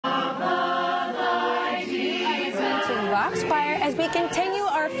Foxfire as we continue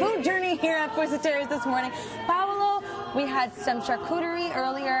our food journey here at Pusateri this morning. Paolo, we had some charcuterie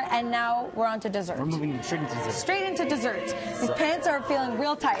earlier, and now we're on to dessert. We're moving straight into dessert. Straight into dessert. These pants are feeling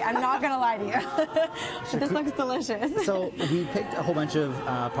real tight. I'm not going to lie to you. But this looks delicious. So we picked a whole bunch of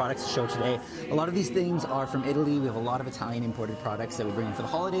products to show today. A lot of these things are from Italy. We have a lot of Italian imported products that we bring in for the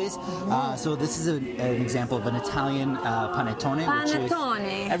holidays. So this is an example of an Italian panettone. Panettone.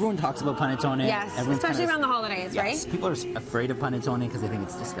 Which is, everyone talks about panettone. Yes, especially around the holidays, right? People are afraid of panettone because they think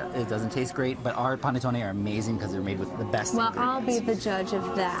it doesn't taste great, but our panettone are amazing because they're made with the best ingredients. I'll be the judge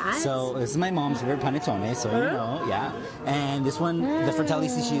of that. So this is my mom's favorite panettone, so you know, yeah. And this one, the Fratelli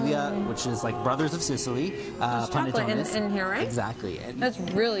Sicilia, which is like Brothers of Sicily. There's chocolate in here, right? Exactly. And that's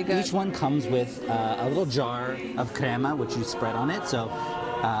really good. Each one comes with a little jar of crema, which you spread on it. So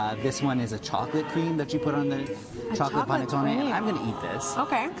this one is a chocolate cream that you put on the chocolate panettone. Cream. I'm going to eat this.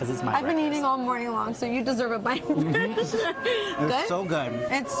 Okay. Because it's my I've been eating all morning long, so you deserve a bite. It's so good.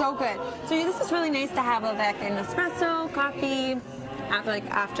 It's so good. So this is really nice to have like an espresso, coffee,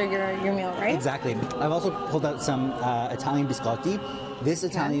 after your meal, right? Exactly. I've also pulled out some Italian biscotti. This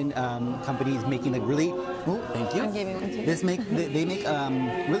Italian company is making like really. Oh, thank you. I'm giving one to you. They make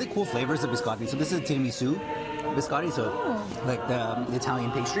really cool flavors of biscotti. So this is a tiramisu biscotti, so like the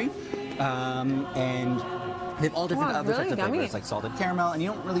Italian pastry, and they have all different other types of flavors, like salted caramel, and you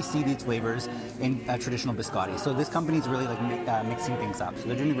don't really see these flavors in traditional biscotti. So this company is really like mixing things up. So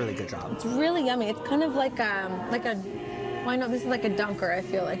they're doing a really good job. It's really yummy. It's kind of like a. Well, I know this is like a dunker. I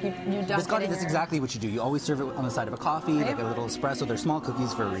feel like you dunk biscotti, it in that's exactly what you do. You always serve it on the side of a coffee, like a little espresso. They're small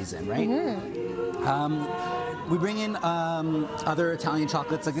cookies for a reason, right? We bring in other Italian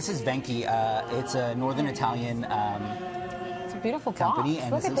chocolates. Like this is Venchi. It's a northern Italian it's a beautiful company, box.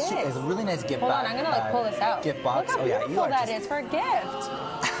 and Look at this. It's a really nice gift box. bag. Hold on, I'm gonna pull this out. Gift box. Look how beautiful that is for a gift.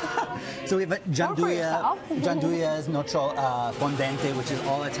 So we have Gianduia's Nocciola Fondente, which is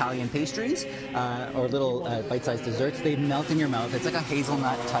all Italian pastries or little bite-sized desserts. They melt in your mouth. It's like a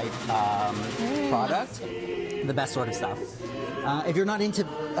hazelnut type product. The best sort of stuff. If you're not into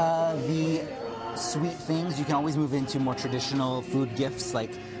the sweet things, you can always move into more traditional food gifts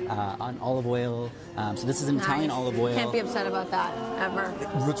like on olive oil. So this is an Italian olive oil. Can't be upset about that ever.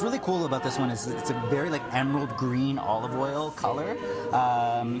 What's really cool about this one is it's a very like emerald green olive oil color,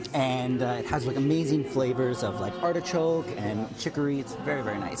 and it has like amazing flavors of like artichoke and chicory. It's very,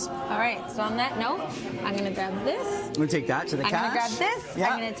 very nice. All right. So on that note, I'm gonna grab this. I'm gonna take that to the cash. I'm gonna grab this. Yeah.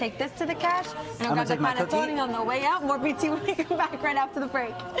 I'm gonna take this to the cash, and I'm gonna grab the panettone on the way out. More BT when we come back right after the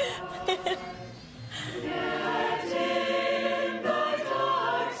break.